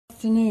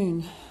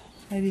afternoon,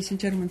 ladies and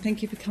gentlemen.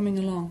 Thank you for coming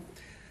along.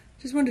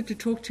 Just wanted to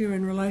talk to you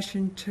in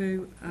relation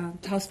to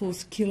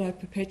Taskforce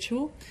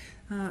Perpetual.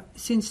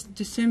 Since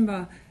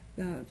December,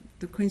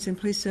 the Queensland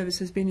Police Service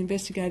has been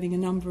investigating a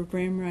number of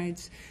ram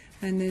raids,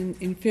 and then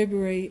in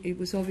February it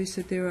was obvious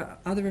that there are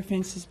other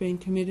offences being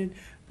committed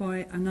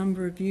by a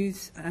number of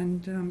youths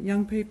and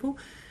young people,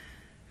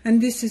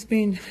 and this has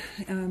been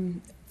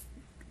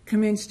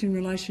commenced in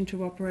relation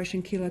to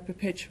Operation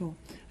Perpetual.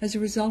 As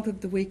a result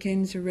of the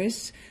weekend's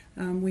arrests,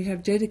 we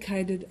have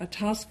dedicated a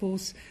task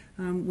force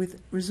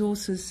with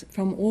resources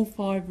from all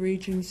 5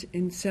 regions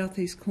in South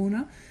East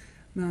Corner,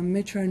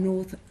 Metro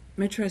North,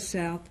 Metro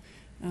South,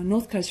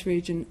 North Coast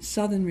Region,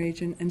 Southern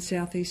Region and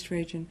South East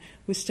Region,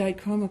 with State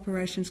Crime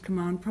Operations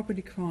Command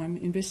Property Crime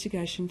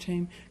Investigation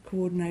Team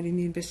coordinating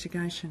the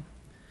investigation.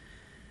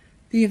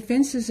 The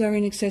offences are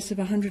in excess of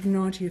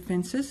 190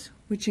 offences,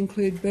 which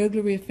include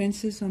burglary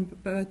offences on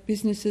both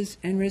businesses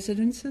and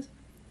residences,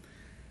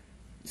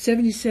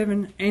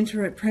 77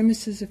 enter at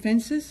premises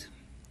offences,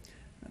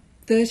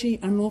 30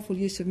 unlawful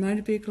use of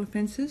motor vehicle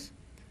offences,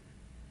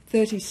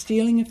 30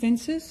 stealing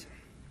offences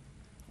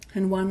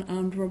and 1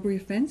 armed robbery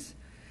offence,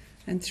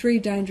 and 3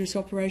 dangerous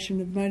operation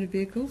of motor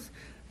vehicles,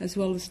 as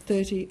well as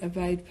 30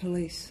 evade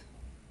police.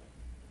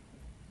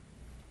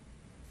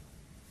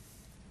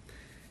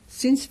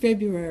 Since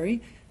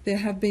February, there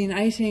have been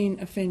 18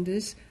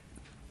 offenders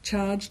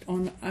charged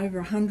on over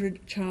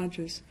 100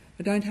 charges.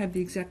 I don't have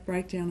the exact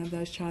breakdown of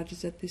those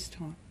charges at this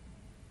time.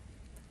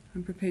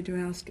 I'm prepared to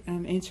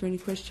answer any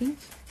questions.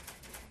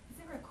 Is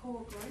there a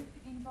core group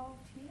involved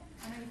here?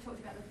 I know you talked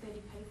about the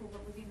 30 people,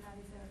 but within that,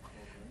 is there a core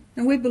group?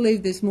 Now, we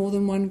believe there's more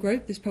than one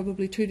group. There's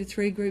probably 2 to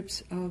 3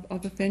 groups of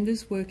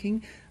offenders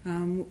working.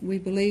 We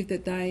believe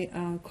that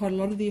quite a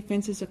lot of the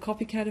offences are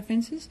copycat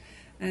offences,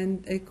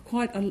 and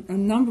quite a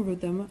number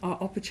of them are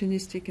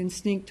opportunistic and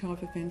sneak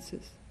type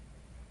offences.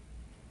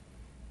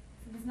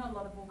 So there's not a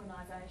lot of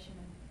organisation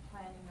and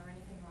planning or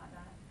anything like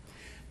that?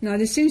 No,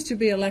 there seems to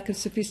be a lack of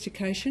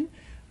sophistication,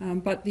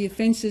 but the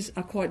offences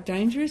are quite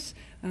dangerous.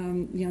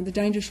 The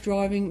dangerous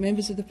driving,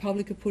 members of the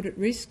public are put at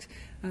risk.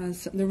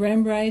 The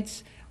ram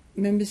raids,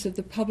 members of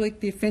the public,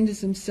 the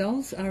offenders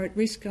themselves are at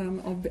risk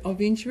of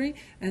injury,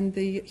 and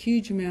the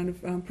huge amount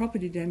of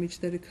property damage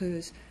that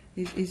occurs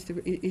is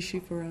the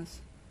issue for us.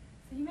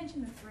 So you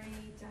mentioned the 3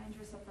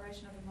 dangerous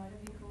operation of a motor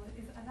vehicle.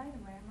 Are they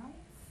the ram raids?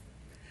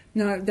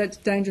 No, that's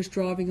dangerous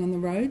driving on the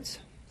roads.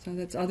 So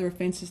that's other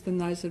offences than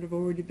those that have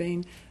already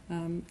been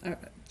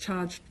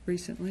charged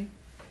recently.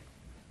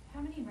 How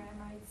many ram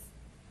raids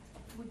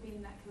would be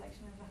in that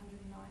collection of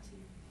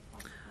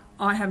 190?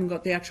 I haven't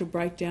got the actual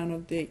breakdown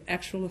of the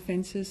actual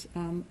offences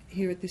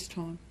here at this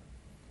time.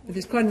 But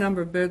there's quite a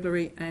number of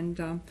burglary and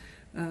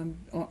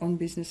on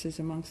businesses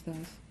amongst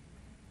those.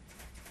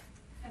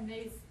 And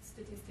these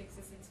statistics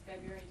are since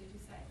February, did you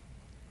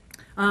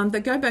say?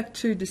 They go back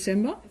to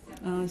December.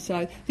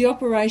 So the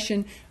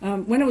operation,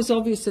 when it was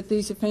obvious that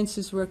these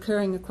offences were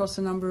occurring across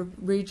a number of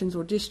regions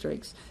or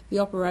districts, the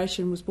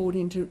operation was brought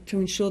in to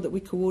ensure that we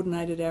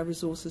coordinated our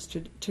resources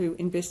to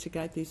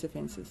investigate these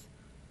offences.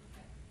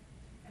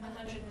 And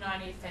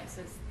 190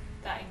 offences,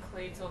 that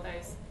includes all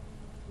those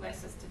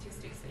lesser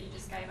statistics that you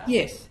just gave us?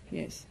 Yes,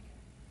 yes.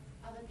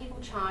 Are the people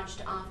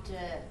charged after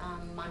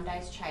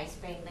Monday's chase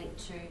being linked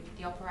to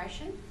the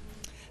operation?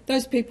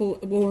 Those people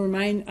will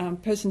remain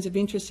persons of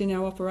interest in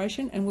our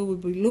operation, and we will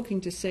be looking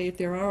to see if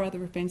there are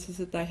other offences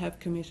that they have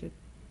committed.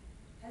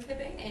 Has there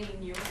been any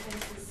new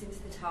offences since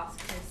the task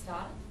force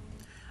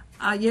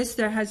started? Yes,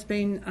 there has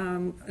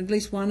been at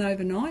least one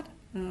overnight.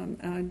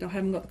 And I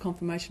haven't got the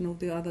confirmation of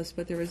the others,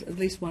 but there is at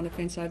least one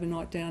offence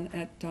overnight down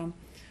at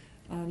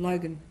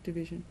Logan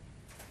Division.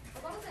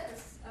 A lot of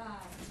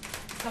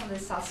some of the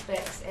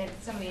suspects and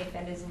some of the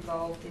offenders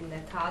involved in the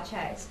car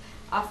chase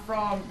are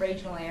from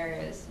regional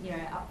areas,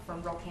 up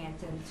from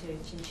Rockhampton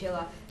to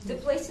Chinchilla. Do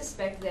police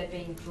suspect they're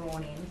being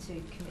drawn in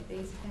to commit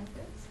these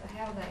offences? Or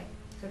how are they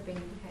sort of being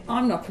indicated?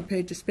 I'm not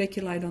prepared to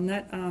speculate on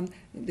that.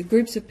 The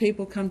groups of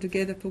people come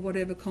together for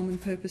whatever common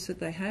purpose that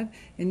they have.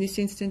 In this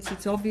instance,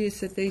 it's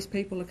obvious that these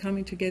people are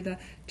coming together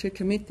to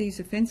commit these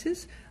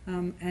offences,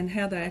 and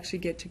how they actually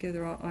get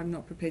together, I'm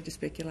not prepared to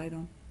speculate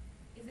on.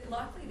 Is it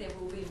likely there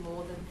will be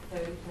more than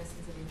 30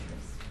 persons of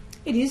interest?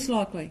 It is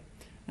likely.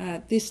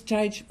 At this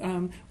stage,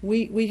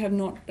 we have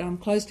not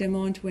closed our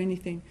mind to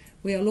anything.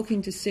 We are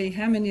looking to see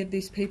how many of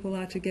these people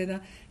are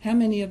together, how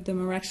many of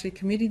them are actually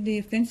committing the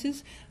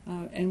offences,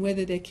 and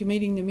whether they're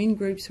committing them in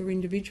groups or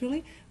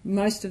individually.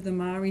 Most of them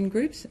are in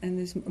groups, and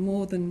there's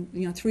more than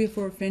 3 or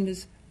 4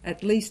 offenders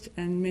at least,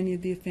 and many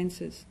of the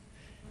offences.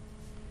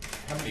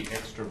 How many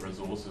extra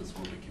resources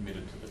will be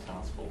committed to the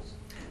task force?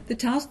 The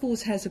task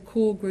force has a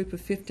core group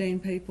of 15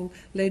 people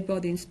led by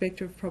the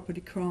Inspector of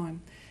Property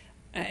Crime.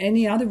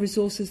 Any other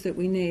resources that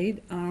we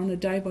need on a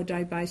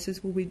day-by-day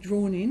basis will be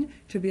drawn in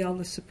to be able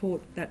to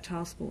support that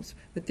task force.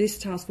 But this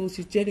task force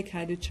is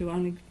dedicated to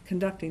only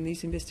conducting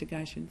these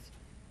investigations.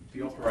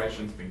 The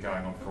operation's been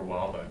going on for a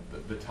while though.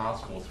 The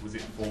task force, was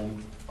it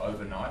formed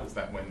overnight? Is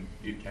that when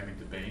it came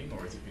into being,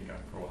 or has it been going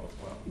for a while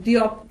as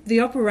well? The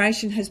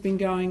operation has been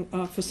going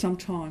for some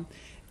time.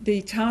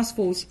 the task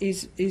force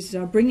is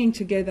bringing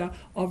together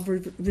of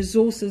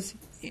resources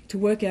to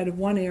work out of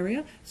one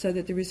area so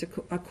that there is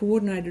a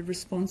coordinated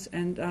response,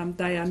 and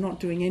they are not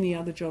doing any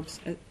other jobs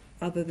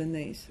other than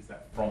these. Is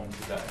that from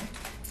today?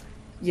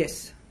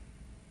 Yes.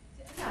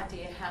 Do you have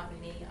any idea how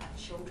many are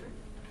children?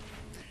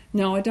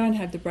 No, I don't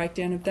have the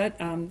breakdown of that.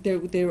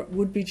 There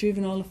would be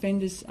juvenile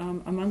offenders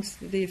amongst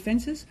the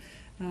offences,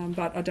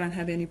 but I don't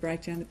have any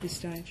breakdown at this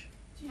stage.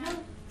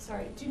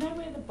 Do you know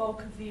where the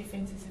bulk of the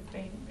offences have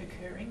been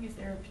occurring? Is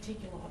there a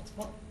particular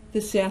hotspot?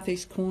 The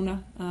southeast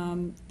corner,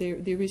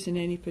 there isn't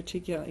any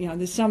particular,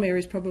 there's some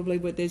areas probably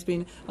where there's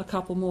been a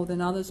couple more than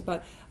others,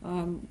 but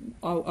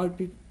I'd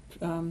be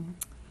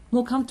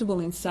more comfortable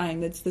in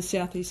saying that it's the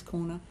southeast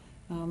corner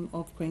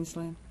of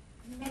Queensland.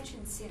 You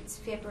mentioned since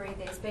February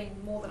there's been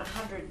more than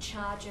 100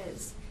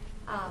 charges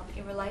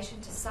in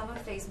relation to some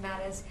of these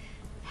matters.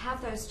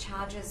 Have those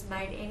charges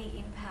made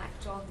any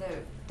impact on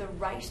the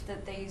rate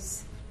that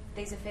these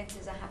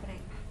offences are happening?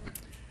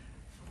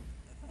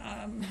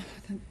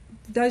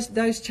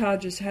 Those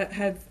charges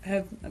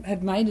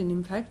have made an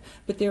impact,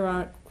 but there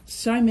are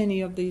so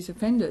many of these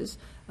offenders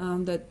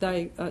that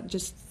they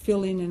just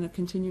fill in and are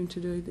continuing to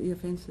do the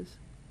offences.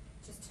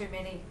 Just too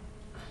many.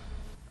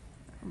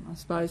 I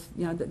suppose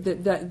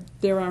that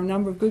there are a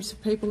number of groups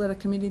of people that are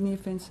committing the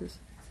offences.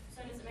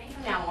 So does it mean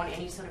from now on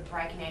any sort of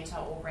break and enter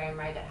or ram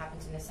raid that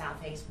happens in the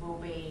southeast will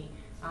be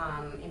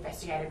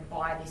investigated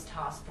by this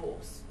task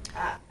force?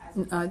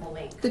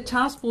 The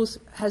task force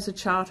has a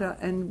charter,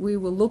 and we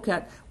will look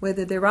at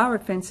whether there are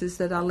offences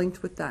that are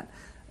linked with that.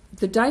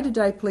 The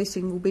day-to-day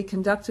policing will be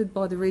conducted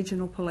by the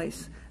regional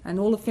police, and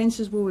all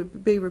offences will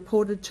be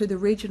reported to the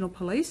regional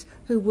police,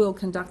 who will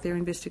conduct their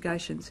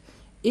investigations.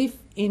 If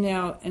in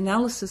our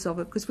analysis of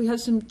it, because we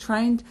have some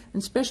trained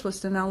and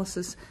specialist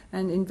analysis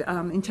and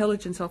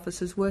intelligence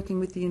officers working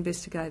with the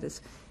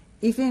investigators,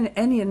 if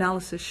any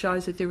analysis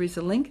shows that there is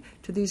a link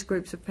to these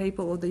groups of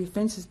people or the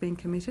offences being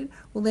committed,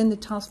 well then the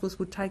task force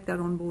would take that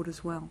on board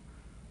as well.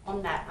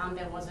 On that,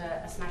 there was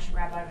a smash and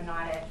grab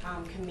overnight at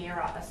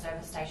Camira, a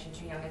service station,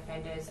 2 young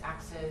offenders,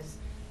 axes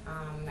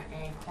and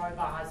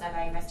crowbars. Are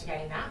they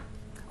investigating that?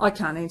 I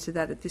can't answer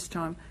that at this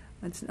time.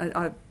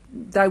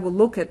 They will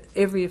look at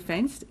every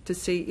offence to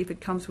see if it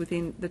comes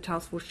within the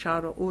task force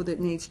charter or that it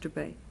needs to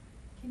be.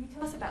 Can you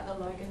tell us about the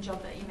Logan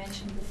job that you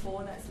mentioned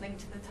before that's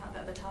linked to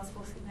that the task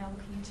force is now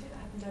looking into that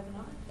happened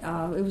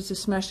overnight? It was a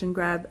smash and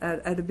grab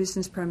at a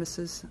business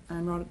premises,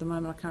 and right at the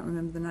moment I can't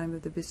remember the name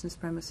of the business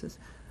premises,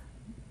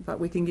 but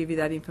we can give you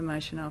that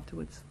information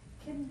afterwards.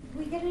 Can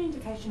we get an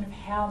indication of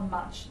how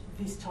much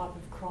this type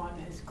of crime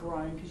has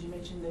grown? Because you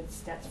mentioned the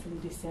stats from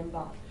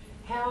December.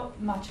 How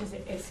much has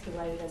it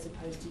escalated as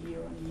opposed to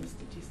year-on-year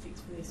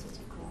statistics for these sorts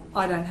of crimes?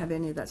 I don't have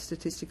any of that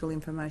statistical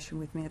information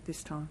with me at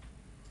this time.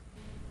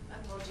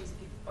 Apologies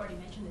if you've already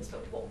mentioned this,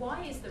 but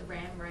why is the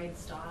ram raid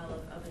style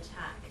of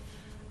attack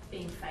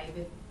being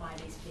favoured by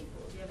these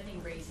people? Do you have any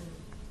reason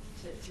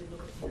to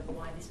look at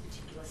why this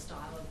particular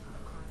style of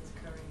crime is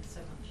occurring so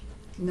much?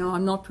 No,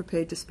 I'm not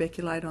prepared to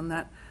speculate on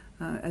that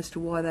as to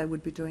why they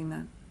would be doing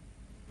that.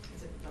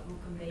 Is it more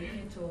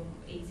convenient or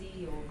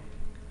easy or...?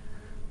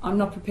 I'm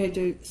not prepared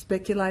to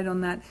speculate on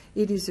that.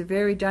 It is a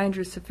very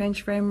dangerous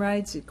offence, ram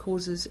raids. It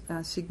causes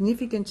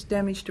significant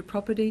damage to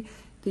property.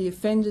 The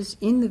offenders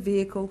in the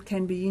vehicle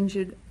can be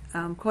injured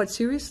quite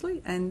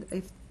seriously, and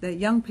if they're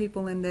young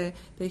people and they're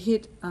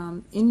hit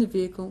in the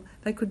vehicle,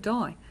 they could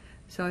die.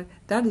 So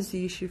that is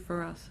the issue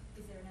for us.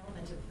 Is there an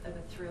element of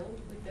a thrill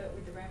with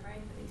the ram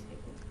raid for these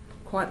people?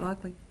 Quite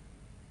likely.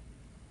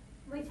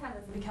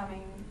 Retailers are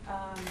becoming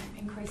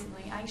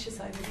increasingly anxious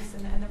over this,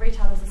 and the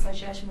Retailers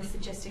Association was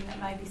suggesting that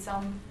maybe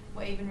some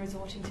were even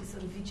resorting to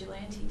sort of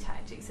vigilante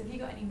tactics. Have you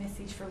got any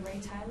message for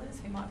retailers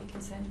who might be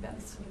concerned about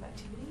this sort of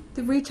activity?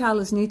 The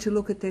retailers need to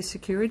look at their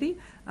security.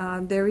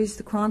 There is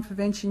the crime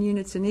prevention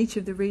units in each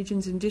of the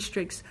regions and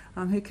districts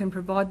who can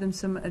provide them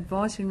some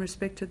advice in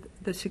respect to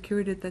the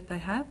security that they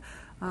have.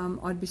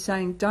 I'd be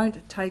saying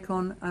don't take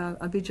on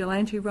a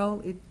vigilante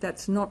role.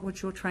 That's not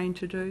what you're trained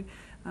to do.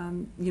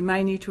 You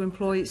may need to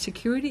employ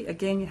security.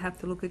 Again, you have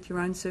to look at your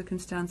own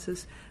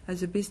circumstances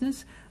as a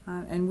business,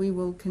 and we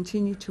will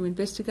continue to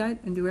investigate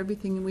and do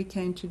everything we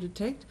can to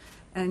detect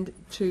and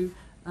to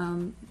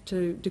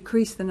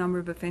decrease the number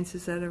of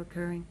offences that are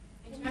occurring.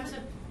 In terms of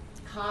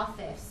car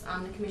thefts,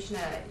 the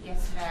Commissioner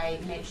yesterday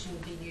mentioned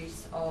the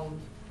use of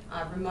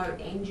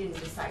remote engine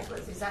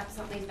disablers. Is that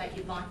something that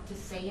you'd like to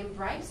see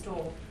embraced,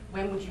 or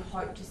when would you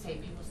hope to see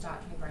people start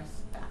to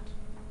embrace that?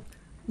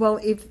 Well,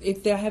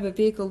 if they have a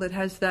vehicle that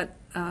has that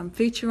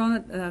feature on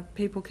it,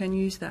 people can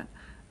use that.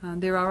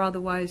 There are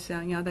other ways,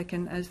 they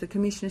can, as the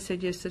Commissioner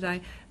said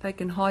yesterday, they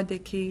can hide their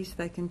keys,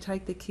 they can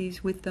take their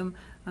keys with them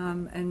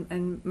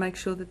and make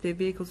sure that their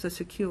vehicles are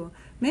secure.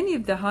 Many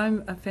of the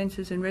home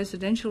offences and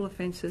residential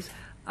offences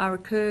are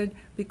occurred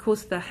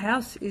because the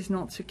house is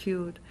not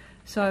secured.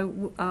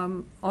 So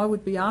I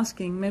would be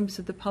asking members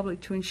of the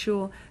public to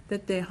ensure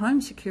that their home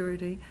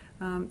security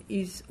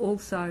is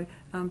also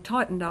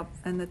tightened up,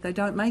 and that they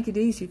don't make it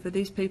easy for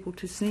these people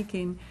to sneak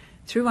in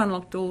through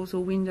unlocked doors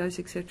or windows,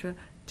 etc.,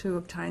 to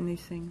obtain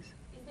these things.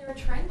 Is there a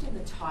trend in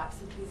the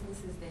types of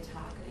businesses they're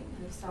targeting?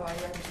 And if so, are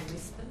you able to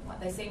list them? Like,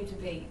 they seem to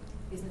be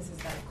businesses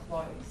that are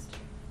closed,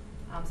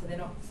 so they're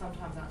not,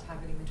 sometimes aren't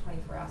targeting the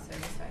 24-hour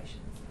service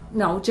stations.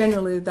 No,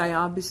 generally they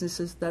are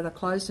businesses that are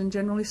closed and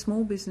generally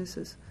small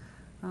businesses.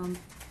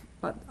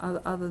 But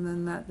other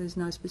than that, there's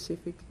no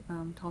specific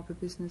type of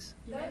business.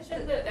 You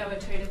mentioned that there were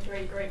 2 to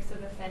 3 groups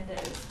of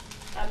offenders.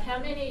 How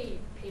many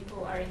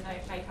people are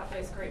make up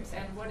those groups,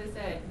 and what is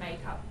their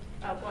makeup?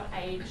 What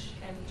age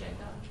and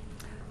gender?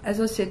 As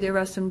I said, there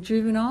are some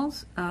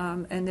juveniles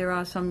and there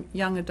are some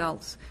young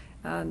adults.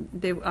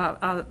 There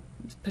are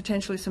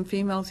potentially some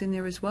females in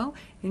there as well.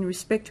 In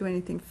respect to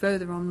anything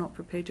further, I'm not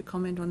prepared to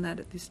comment on that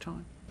at this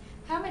time.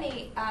 How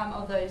many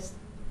of those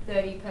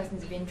 30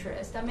 persons of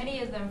interest, are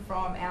many of them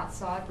from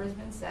outside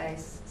Brisbane, say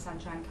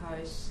Sunshine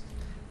Coast?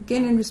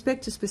 Again, in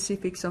respect to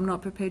specifics, I'm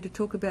not prepared to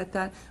talk about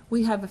that.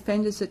 We have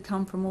offenders that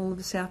come from all of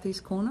the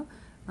southeast corner,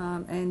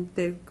 and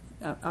there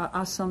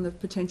are some that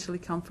potentially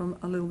come from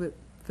a little bit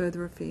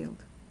further afield.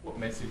 What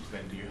message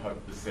then do you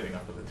hope the setting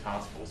up of the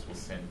task force will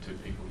send to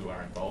people who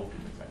are involved in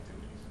these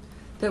activities?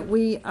 That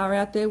we are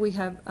out there, we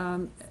have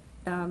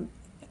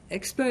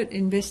expert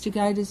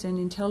investigators and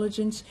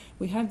intelligence,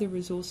 we have the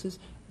resources,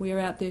 we are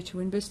out there to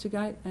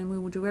investigate, and we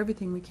will do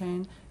everything we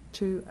can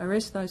to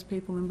arrest those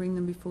people and bring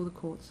them before the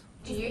courts.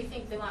 Do you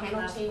think the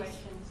penalties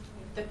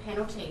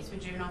for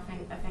juvenile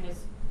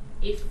offenders,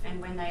 if and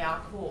when they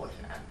are caught,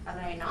 are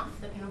they enough,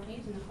 the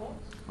penalties in the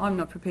courts? I'm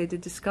not prepared to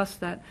discuss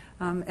that.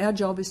 Our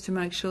job is to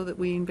make sure that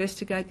we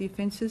investigate the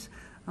offences.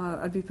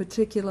 I'd be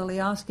particularly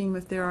asking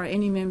if there are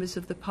any members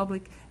of the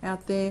public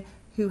out there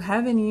who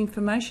have any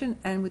information,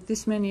 and with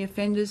this many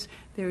offenders,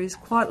 there is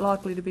quite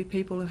likely to be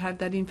people who have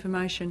that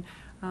information.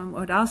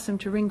 I'd ask them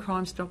to ring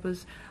Crime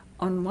Stoppers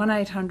on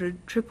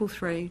 1800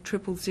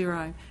 333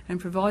 000 and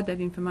provide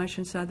that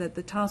information so that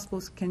the task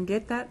force can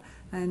get that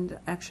and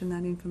action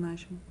that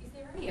information. Is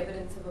there any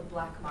evidence of a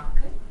black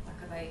market?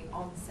 Like, are they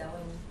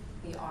on-selling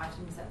the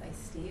items that they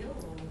steal?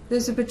 Or?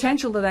 There's a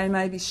potential that they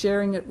may be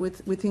sharing it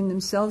within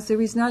themselves.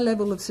 There is no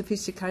level of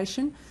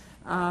sophistication,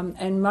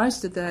 and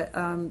most of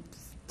the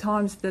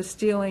times the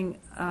stealing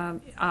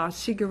are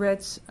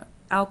cigarettes,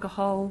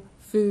 alcohol,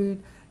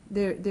 food.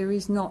 There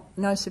is no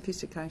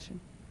sophistication.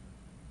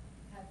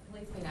 Have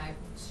police been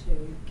able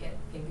to get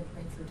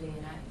fingerprints or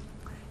DNA?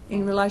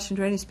 In relation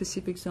to any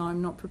specifics,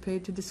 I'm not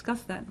prepared to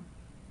discuss that.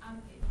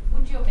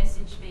 Would your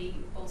message be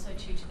also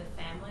to the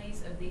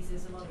families of these?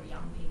 There's a lot of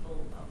young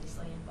people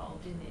obviously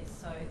involved in this,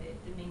 so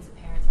that means that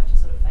parents have to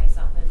sort of face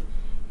up, and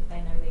if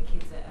they know their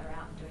kids are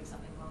out and doing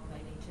something wrong, they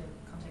need to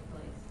contact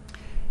police.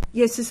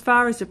 Yes, as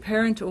far as a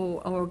parent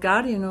or a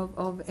guardian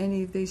of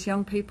any of these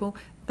young people,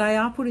 they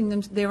are putting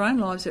their own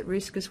lives at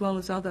risk as well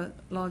as other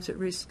lives at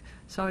risk.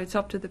 So it's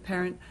up to the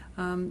parent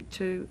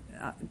to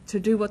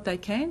do what they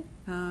can,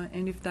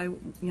 and if they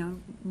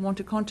want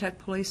to contact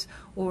police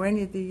or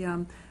any of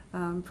the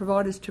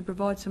providers to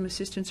provide some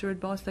assistance or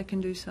advice, they can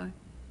do so.